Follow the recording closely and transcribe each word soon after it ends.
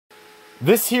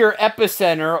This here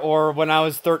Epicenter, or when I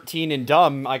was 13 and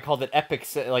dumb, I called it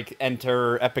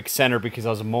Epicenter because I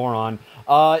was a moron,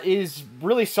 is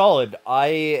really solid. I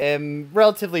am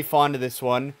relatively fond of this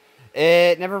one.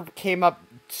 It never came up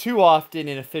too often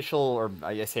in official, or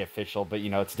I say official, but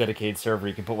it's a dedicated server.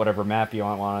 You can put whatever map you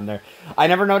want on there. I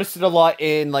never noticed it a lot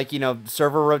in, like,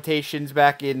 server rotations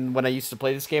back in when I used to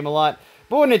play this game a lot.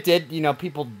 But when it did,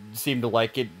 people seemed to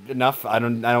like it enough. I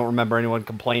don't remember anyone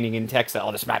complaining in text that,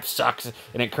 oh, this map sucks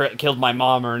and it killed my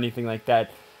mom or anything like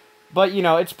that. But,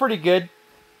 it's pretty good.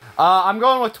 I'm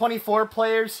going with 24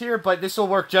 players here, but this will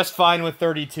work just fine with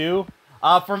 32.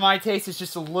 For my taste, it's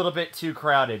just a little bit too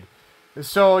crowded.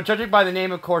 So, judging by the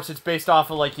name, of course, it's based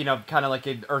off of, like, kind of like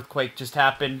an earthquake just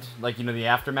happened, like, the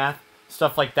aftermath,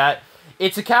 stuff like that.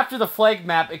 It's a capture the flag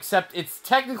map, except it's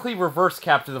technically reverse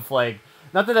capture the flag.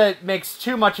 Not that it makes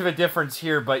too much of a difference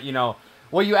here, but,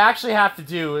 what you actually have to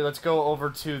do, let's go over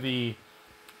to the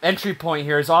entry point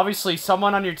here, is obviously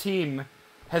someone on your team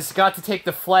has got to take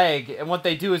the flag, and what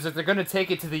they do is that they're going to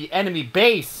take it to the enemy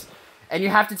base, and you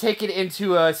have to take it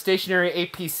into a stationary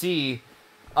APC,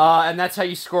 and that's how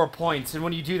you score points, and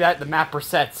when you do that, the map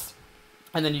resets,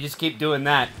 and then you just keep doing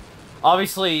that.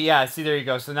 Obviously, yeah, see, there you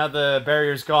go, so now the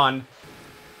barrier's gone.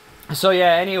 So,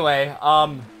 yeah, anyway,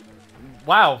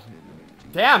 wow.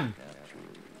 Damn!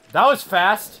 That was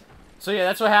fast. So yeah,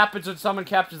 that's what happens when someone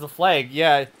captures the flag.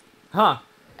 Yeah. Huh.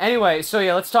 Anyway, so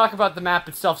yeah, let's talk about the map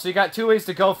itself. So you got two ways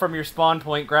to go from your spawn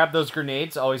point. Grab those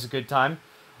grenades. Always a good time.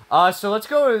 So let's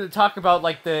go and talk about,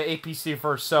 like, the APC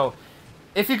first. So,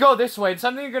 if you go this way, and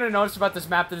something you're going to notice about this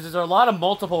map is there's a lot of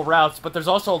multiple routes, but there's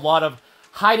also a lot of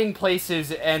hiding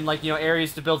places and, like,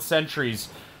 areas to build sentries.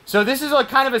 So this is a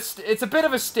kind of it's a bit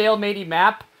of a stalematey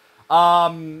map.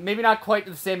 Maybe not quite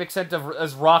to the same extent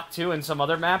as Rock 2 and some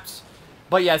other maps.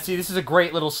 But yeah, see, this is a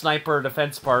great little sniper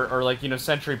defense part, or, like,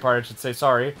 sentry part, I should say,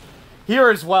 sorry. Here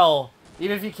as well,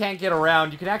 even if you can't get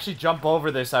around, you can actually jump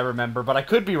over this, I remember, but I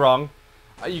could be wrong.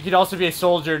 You could also be a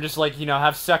soldier and just, like,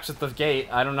 have sex at the gate.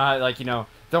 I don't know how, like,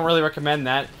 don't really recommend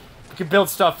that. You can build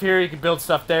stuff here, you can build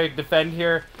stuff there, you can defend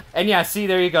here. And yeah, see,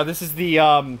 there you go, this is the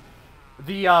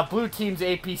blue team's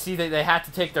APC that they had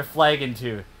to take their flag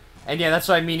into. And yeah, that's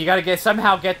what I mean. You gotta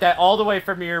somehow get that all the way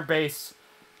from your base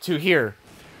to here.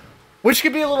 Which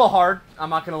could be a little hard, I'm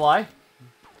not gonna lie.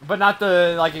 But not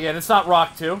again, it's not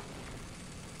Rock 2.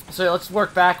 So yeah, let's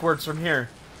work backwards from here.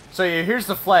 So yeah, here's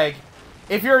the flag.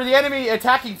 If you're the enemy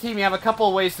attacking team, you have a couple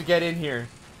of ways to get in here.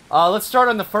 Let's start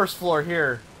on the first floor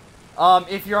here.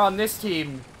 If you're on this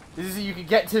team, you can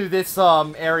get to this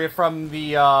area from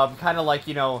the kind of like,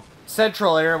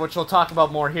 central area, which we'll talk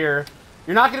about more here.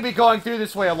 You're not going to be going through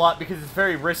this way a lot because it's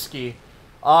very risky.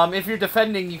 If you're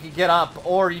defending, you can get up,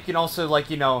 or you can also, like,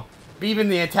 be even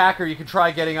the attacker, you can try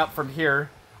getting up from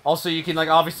here. Also, you can, like,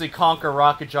 obviously conquer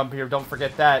rocket jump here, don't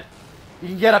forget that. You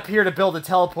can get up here to build a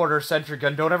teleporter sentry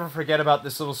gun. Don't ever forget about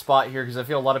this little spot here, because I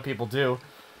feel a lot of people do.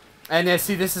 And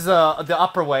see, this is the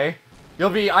upper way.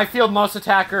 I feel most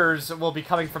attackers will be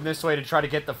coming from this way to try to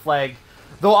get the flag.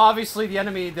 Though, obviously,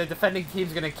 the defending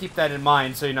team's going to keep that in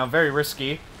mind, so, very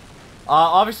risky.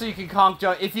 Obviously, you can conk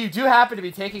jump. If you do happen to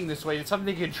be taking this way, it's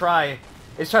something you can try,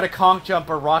 is try to conk jump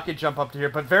or rocket jump up to here,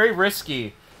 but very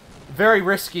risky. Very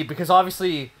risky, because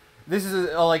obviously, this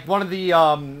is, like, one of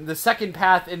the second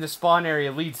path in the spawn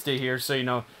area leads to here, so,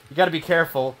 you gotta be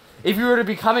careful. If you were to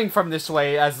be coming from this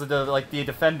way as the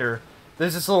defender,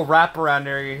 there's this little wraparound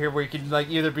area here where you can, like,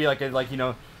 either be,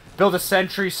 build a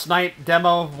sentry, snipe,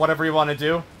 demo, whatever you want to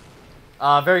do.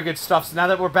 Very good stuff. So now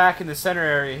that we're back in the center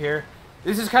area here,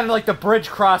 this is kind of like the bridge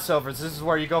crossovers. This is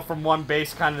where you go from one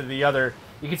base kind of to the other.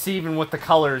 You can see even with the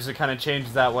colors, it kind of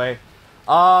changes that way.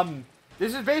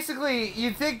 This is basically,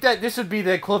 you'd think that this would be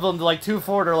the equivalent to, like, 2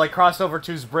 Fort or, like, Crossover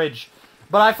 2's bridge.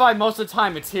 But I find most of the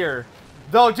time it's here.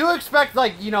 Though, do expect,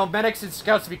 like, medics and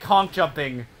scouts to be conk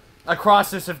jumping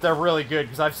across this if they're really good,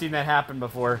 because I've seen that happen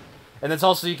before. And that's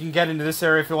also, you can get into this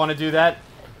area if you want to do that.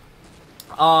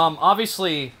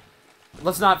 Obviously,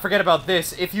 let's not forget about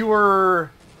this. If you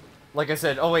were... Like I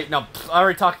said, oh wait, no, I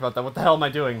already talked about that. What the hell am I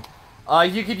doing?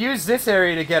 You could use this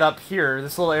area to get up here,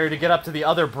 this little area to get up to the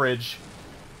other bridge,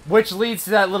 which leads to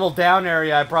that little down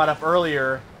area I brought up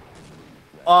earlier.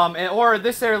 Or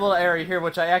this little area here,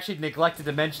 which I actually neglected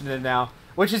to mention it now,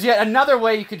 which is yet another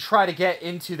way you could try to get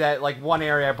into that, like, one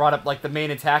area I brought up, like, the main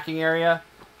attacking area.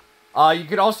 You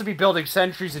could also be building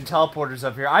sentries and teleporters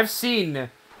up here. I've seen the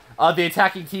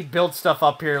attacking team build stuff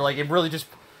up here, like, it really just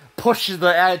pushes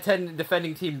the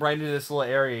defending team right into this little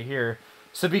area here.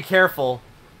 So be careful.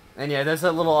 And yeah, there's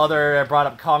that little other area I brought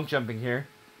up, conk jumping here.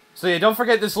 So yeah, don't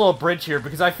forget this little bridge here,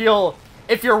 because I feel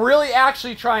if you're really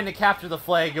actually trying to capture the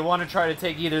flag, you'll want to try to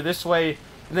take either this way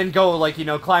and then go, like, you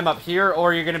know, climb up here,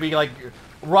 or you're gonna be, like,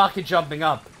 rocket jumping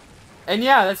up. And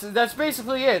yeah, that's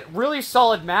basically it. Really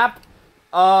solid map.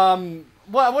 Well,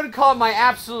 I wouldn't call it my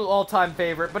absolute all-time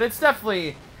favorite, but it's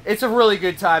a really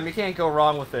good time. You can't go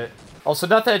wrong with it. Also,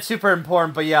 not that it's super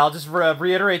important, but yeah, I'll just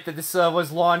reiterate that this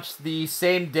was launched the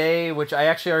same day, which I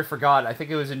actually already forgot. I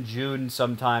think it was in June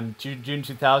sometime, June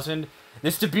 2000.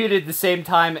 This debuted the same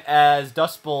time as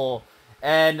Dust Bowl,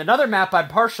 and another map I'm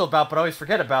partial about, but always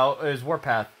forget about, is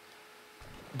Warpath.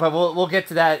 But we'll get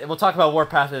to that. We'll talk about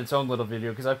Warpath in its own little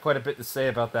video, because I have quite a bit to say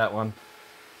about that one.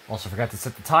 Also forgot to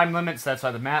set the time limits. That's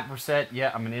why the map were set.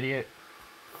 Yeah, I'm an idiot.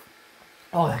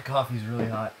 Oh, that coffee's really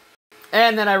hot.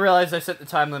 And then I realized I set the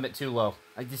time limit too low.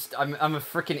 I'm a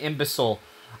freaking imbecile.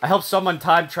 I hope someone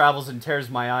time travels and tears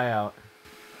my eye out.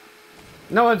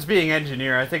 No one's being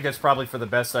engineer. I think that's probably for the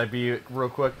best. I'd be real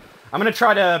quick. I'm gonna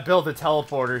try to build a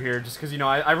teleporter here, just because, you know,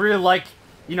 I really like,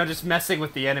 you know, just messing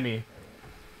with the enemy.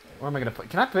 Where am I gonna put?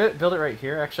 Can I build it right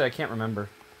here? Actually, I can't remember.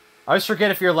 I always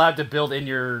forget if you're allowed to build in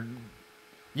your...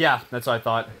 Yeah, that's what I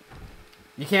thought.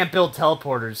 You can't build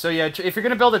teleporters. So yeah, if you're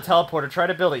gonna build a teleporter, try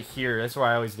to build it here. That's where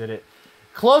I always did it.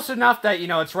 Close enough that, you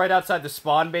know, it's right outside the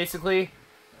spawn, basically.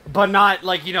 But not,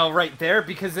 like, you know, right there,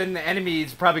 because then the enemy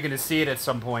is probably gonna see it at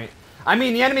some point. I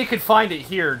mean, the enemy could find it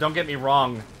here, don't get me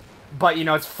wrong. But, you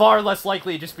know, it's far less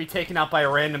likely to just be taken out by a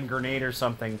random grenade or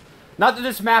something. Not that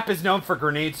this map is known for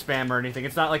grenade spam or anything.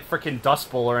 It's not like frickin'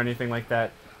 Dust Bowl or anything like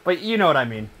that. But you know what I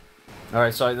mean.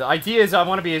 Alright, so the idea is I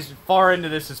want to be as far into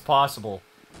this as possible.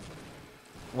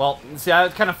 Well, see, I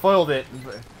kind of foiled it.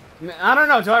 I don't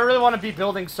know, do I really want to be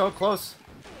building so close?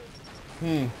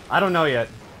 I don't know yet.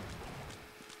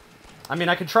 I mean,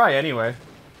 I could try anyway.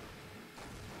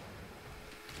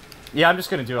 Yeah, I'm just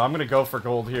gonna do it. I'm gonna go for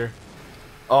gold here.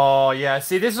 Oh, yeah,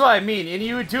 see, this is what I mean. And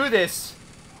you would do this.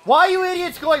 Why are you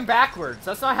idiots going backwards?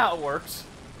 That's not how it works.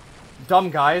 Dumb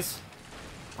guys.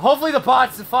 Hopefully the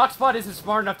Foxbot isn't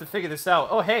smart enough to figure this out.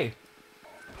 Oh, hey.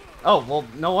 Oh, well,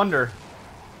 no wonder.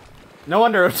 No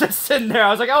wonder it was just sitting there.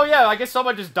 I was like, oh, yeah, I guess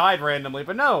someone just died randomly.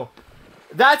 But no.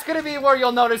 That's going to be where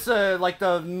you'll notice, like,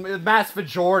 the mass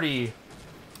majority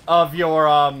of your,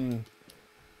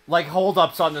 like,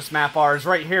 holdups on this map are is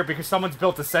right here, because someone's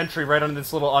built a sentry right on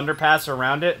this little underpass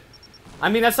around it. I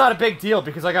mean, that's not a big deal,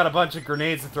 because I got a bunch of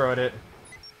grenades to throw at it.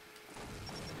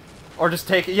 Or just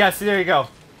take it. Yeah, see, there you go.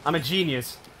 I'm a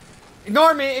genius.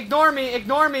 Ignore me, ignore me,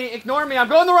 ignore me, ignore me. I'm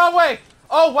going the wrong way.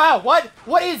 Oh, wow, what?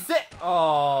 What is it?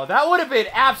 Oh, that would have been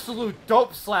absolute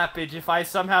dope slappage if I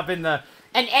somehow been an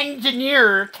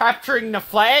engineer capturing the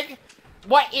flag?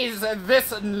 What is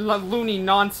this loony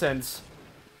nonsense?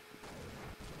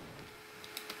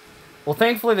 Well,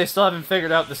 thankfully they still haven't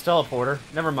figured out this teleporter.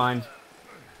 Never mind.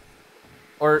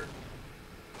 Or...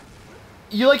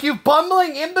 You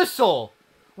bumbling imbecile!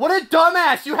 What a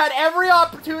dumbass! You had every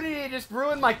opportunity to just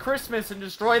ruin my Christmas and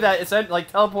destroy that,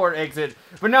 like, teleport exit.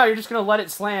 But no, you're just gonna let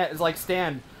it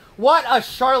stand. What a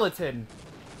charlatan!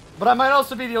 But I might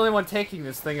also be the only one taking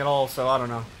this thing at all, so I don't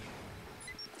know.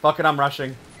 Fuck it, I'm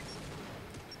rushing.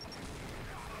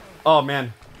 Oh,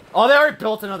 man. Oh, they already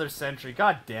built another sentry.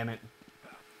 God damn it.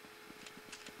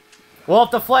 Well,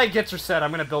 if the flag gets reset,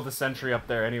 I'm gonna build a sentry up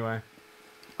there anyway.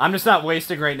 I'm just not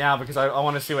wasting right now because I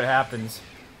want to see what happens.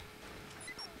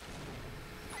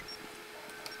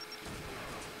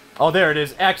 Oh, there it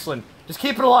is. Excellent. Just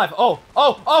keep it alive. Oh,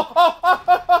 oh, oh, oh, oh,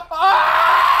 oh, oh,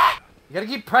 oh. You gotta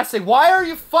keep pressing. Why are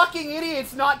you fucking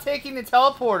idiots not taking the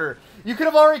teleporter? You could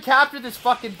have already captured this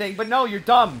fucking thing, but no, you're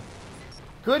dumb.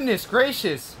 Goodness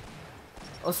gracious.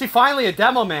 Let's see, finally a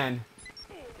demo man.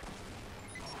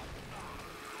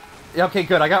 Okay,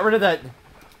 good. I got rid of that.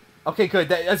 Okay,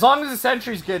 good. As long as the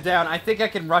sentries get down, I think I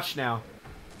can rush now.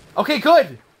 Okay,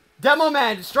 good. Demo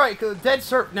man, strike. Dead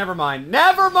Serp. Never mind.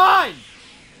 Never mind!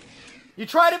 You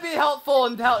try to be helpful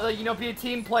and, you know, be a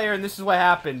team player, and this is what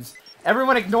happens.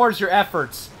 Everyone ignores your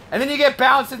efforts. And then you get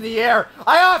bounced in the air.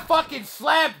 I got fucking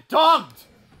slam dunked!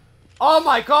 Oh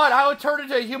my god, I would turn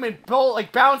into a human bull,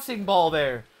 like, bouncing ball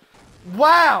there.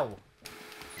 Wow!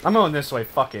 I'm going this way.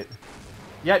 Fuck it.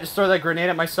 Yeah, just throw that grenade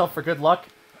at myself for good luck.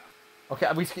 Okay,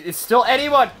 it's still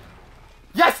anyone.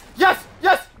 Yes, yes,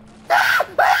 yes. Ah,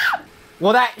 ah!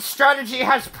 Well, that strategy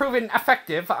has proven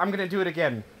effective. I'm gonna do it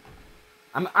again.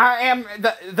 I am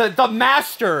the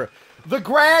master, the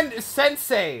grand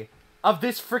sensei of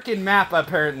this freaking map.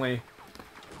 Apparently,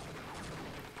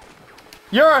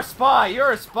 you're a spy.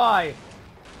 You're a spy.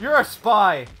 You're a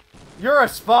spy. You're a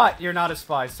spy. You're not a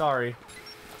spy. Sorry.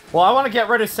 Well, I want to get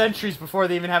rid of sentries before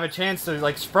they even have a chance to,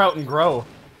 like, sprout and grow.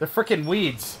 They're freaking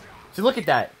weeds. See, look at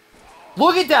that.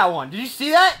 Look at that one. Did you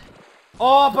see that?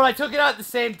 Oh, but I took it out at the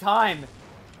same time.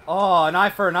 Oh, an eye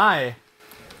for an eye.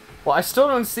 Well, I still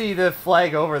don't see the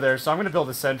flag over there, so I'm gonna build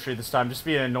a sentry this time, just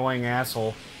be an annoying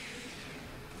asshole.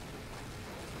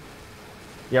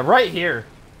 Yeah, right here.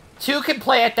 Two can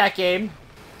play at that game.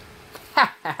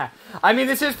 I mean,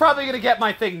 this is probably gonna get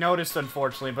my thing noticed,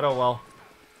 unfortunately, but oh well.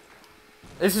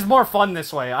 This is more fun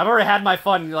this way. I've already had my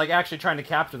fun, like, actually trying to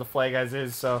capture the flag as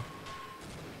is, so...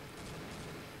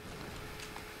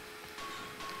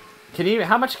 Can he,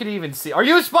 how much can he even see? Are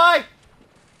you a spy?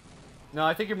 No,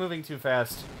 I think you're moving too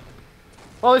fast.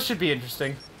 Well, this should be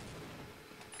interesting.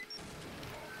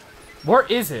 Where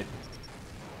is it?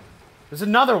 There's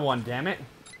another one, damn it.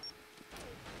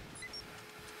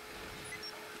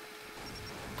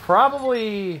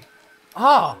 Probably...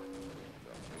 Ah!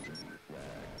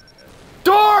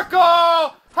 Dorko!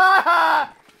 Ha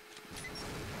ha!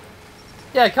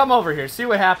 Yeah, come over here. See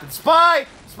what happens. Spy!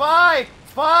 Spy!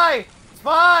 Spy!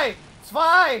 Spy!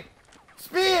 Spy!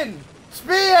 Spin!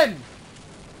 Spin!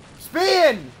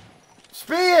 Spin!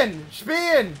 Spin!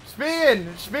 Spin!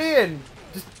 Spin! Spin!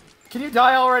 Just... Can you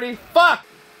die already? Fuck!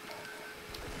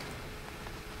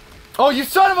 Oh, you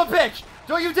son of a bitch!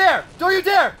 Don't you dare! Don't you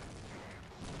dare!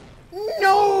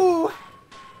 No!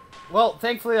 Well,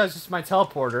 thankfully that was just my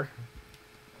teleporter.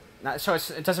 So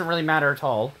it doesn't really matter at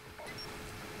all.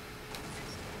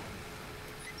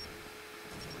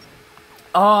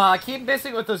 Oh, I keep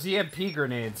missing with those EMP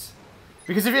grenades.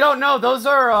 Because if you don't know, those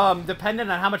are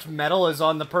dependent on how much metal is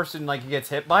on the person, like, who gets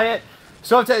hit by it.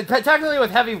 So technically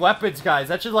with heavy weapons, guys,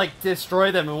 that should, like,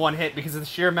 destroy them in one hit because of the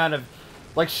sheer amount of,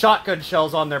 like, shotgun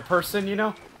shells on their person, you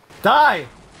know? Die!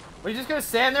 Are you just gonna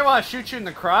stand there while I shoot you in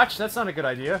the crotch? That's not a good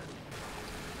idea.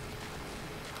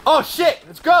 Oh, shit!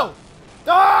 Let's go!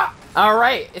 Ah!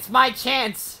 Alright, it's my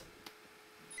chance.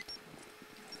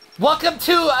 Welcome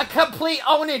to a complete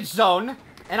ownage zone.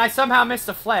 And I somehow missed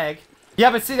a flag.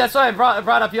 Yeah, but see, that's what I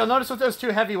brought up. You'll notice with those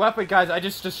two heavy weapon guys, I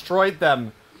just destroyed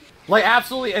them. Like,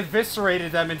 absolutely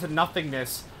eviscerated them into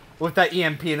nothingness with that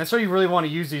EMP. And that's what you really want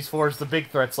to use these for, is the big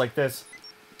threats like this.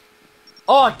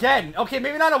 Oh, again. Okay,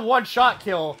 maybe not a one-shot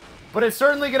kill, but it's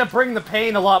certainly going to bring the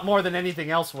pain a lot more than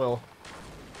anything else will.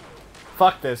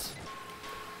 Fuck this.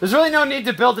 There's really no need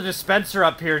to build a dispenser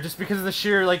up here, just because of the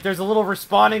sheer, like, there's a little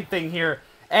respawning thing here.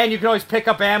 And you can always pick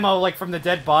up ammo, like, from the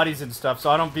dead bodies and stuff, so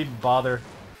I don't even bother.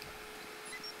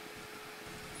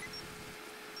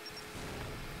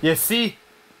 Yeah, see?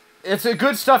 It's a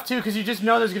good stuff, too, because you just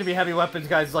know there's going to be heavy weapons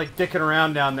guys, like, dicking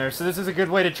around down there. So this is a good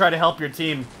way to try to help your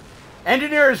team.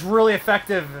 Engineer is really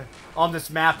effective on this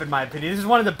map, in my opinion. This is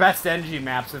one of the best NG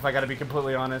maps, if I gotta be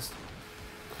completely honest.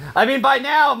 I mean, by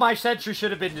now, my sentry should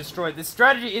have been destroyed. This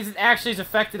strategy isn't actually as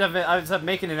effective as I'm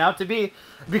making it out to be,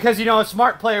 because, you know, a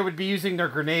smart player would be using their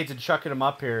grenades and chucking them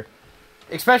up here.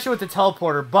 Especially with the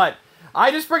teleporter, but I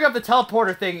just bring up the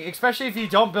teleporter thing, especially if you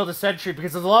don't build a sentry,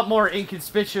 because it's a lot more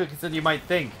inconspicuous than you might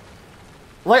think.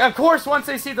 Like, of course, once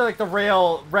they see the, like, the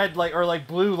rail red, like, or, like,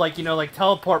 blue, like, you know, like,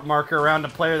 teleport marker around a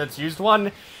player that's used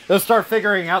one, they'll start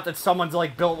figuring out that someone's,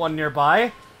 like, built one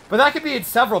nearby. But that could be in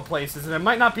several places, and it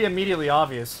might not be immediately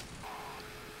obvious.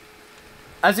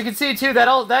 As you can see, too, that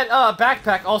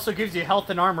backpack also gives you health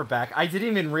and armor back. I didn't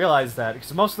even realize that,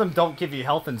 because most of them don't give you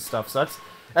health and stuff, so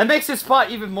that makes this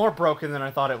spot even more broken than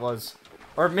I thought it was.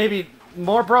 Or maybe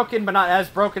more broken, but not as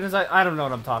broken as I don't know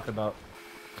what I'm talking about.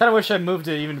 Kind of wish I moved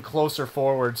it even closer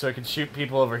forward so I could shoot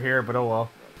people over here, but oh well.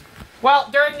 Well,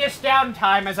 during this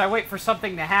downtime, as I wait for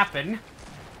something to happen,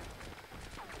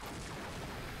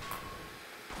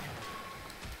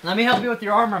 let me help you with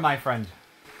your armor, my friend.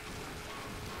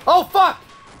 Oh, fuck!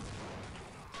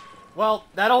 Well,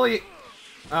 that only...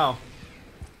 Oh.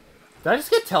 Did I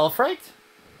just get telefraked?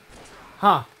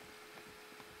 Huh.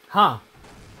 Huh.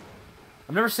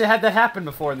 I've never had that happen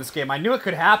before in this game. I knew it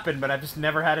could happen, but I've just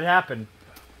never had it happen.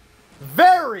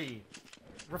 Very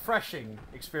refreshing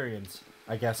experience,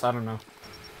 I guess. I don't know.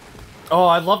 Oh,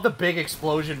 I love the big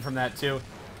explosion from that, too.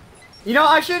 You know,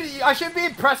 I should be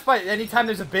impressed by any time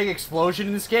there's a big explosion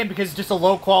in this game, because it's just a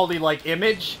low-quality, like,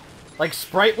 image. Like,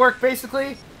 sprite work,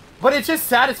 basically. But it's just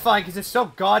satisfying, because it's so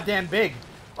goddamn big.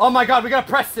 Oh my god, we gotta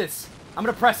press this. I'm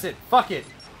gonna press it. Fuck it.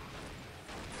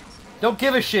 Don't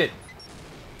give a shit.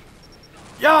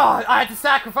 Yeah, I had to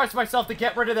sacrifice myself to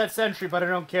get rid of that sentry, but I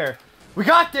don't care. We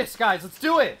got this, guys. Let's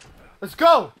do it. Let's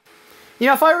go. You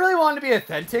know, if I really wanted to be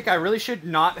authentic, I really should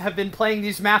not have been playing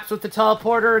these maps with the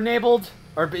teleporter enabled.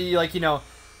 Or be, like, you know...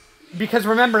 Because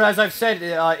remember, as I've said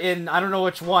in, I don't know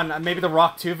which one, maybe the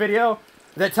Rock 2 video,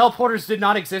 that teleporters did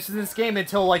not exist in this game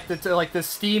until, like, the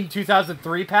Steam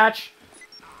 2003 patch.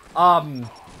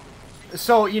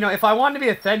 So, you know, if I wanted to be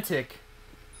authentic...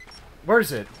 Where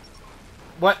is it?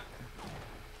 What?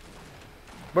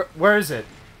 Where is it?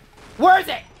 Where is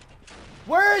it?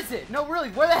 Where is it? No, really,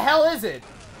 where the hell is it?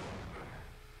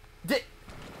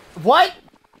 What?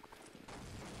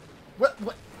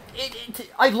 What?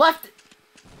 I left it.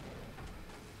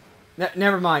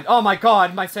 Never mind. Oh my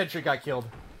god, my sentry got killed.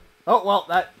 Oh, well,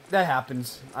 that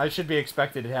happens. I should be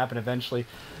expected to happen eventually.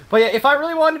 But yeah, if I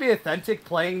really wanted to be authentic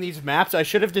playing these maps, I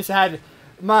should have just had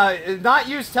not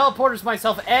use teleporters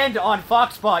myself, and on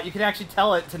Foxbot, you can actually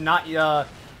tell it to not,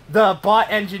 the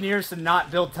bot engineers to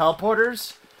not build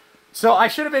teleporters. So I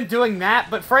should have been doing that,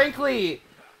 but frankly,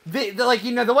 like,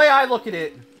 you know, the way I look at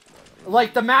it,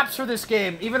 like, the maps for this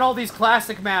game, even all these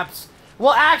classic maps,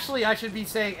 well, actually, I should be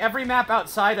saying every map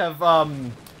outside of,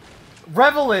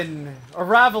 Ravelin,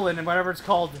 and whatever it's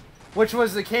called, which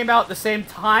was, it came out the same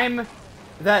time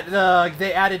that,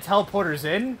 they added teleporters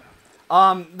in.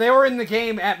 They were in the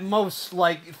game at most,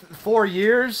 like, 4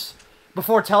 years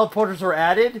before teleporters were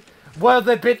added. Well,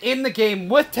 they've been in the game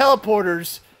with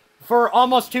teleporters for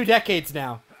almost 2 decades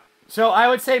now. So I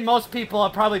would say most people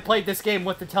have probably played this game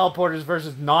with the teleporters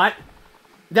versus not.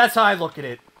 That's how I look at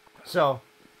it. So,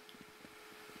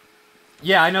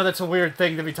 yeah, I know that's a weird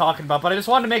thing to be talking about, but I just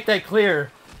wanted to make that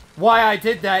clear why I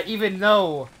did that, even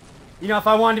though, you know, if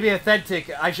I wanted to be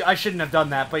authentic, I shouldn't have done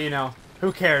that, but, you know,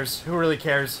 who cares? Who really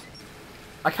cares?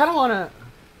 I kind of want to...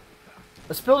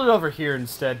 Let's build it over here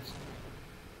instead.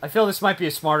 I feel this might be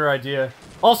a smarter idea.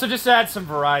 Also, just to add some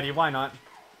variety, why not?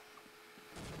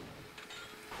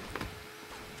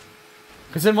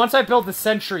 Because then once I build the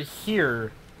sentry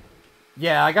here...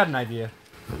 Yeah, I got an idea.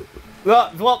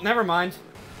 Well, never mind.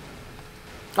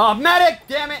 Oh, medic!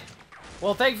 Damn it!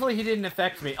 Well, thankfully he didn't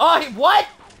affect me. Oh, what?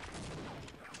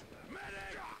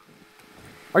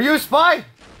 Are you a spy?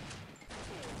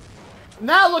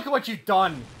 Now look at what you've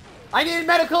done. I needed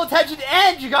medical attention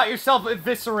and you got yourself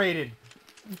eviscerated.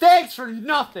 Thanks for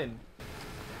nothing.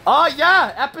 Oh,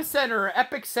 yeah. Epicenter,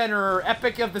 Epic Center, or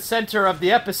Epic of the Center of the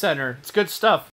Epicenter. It's good stuff.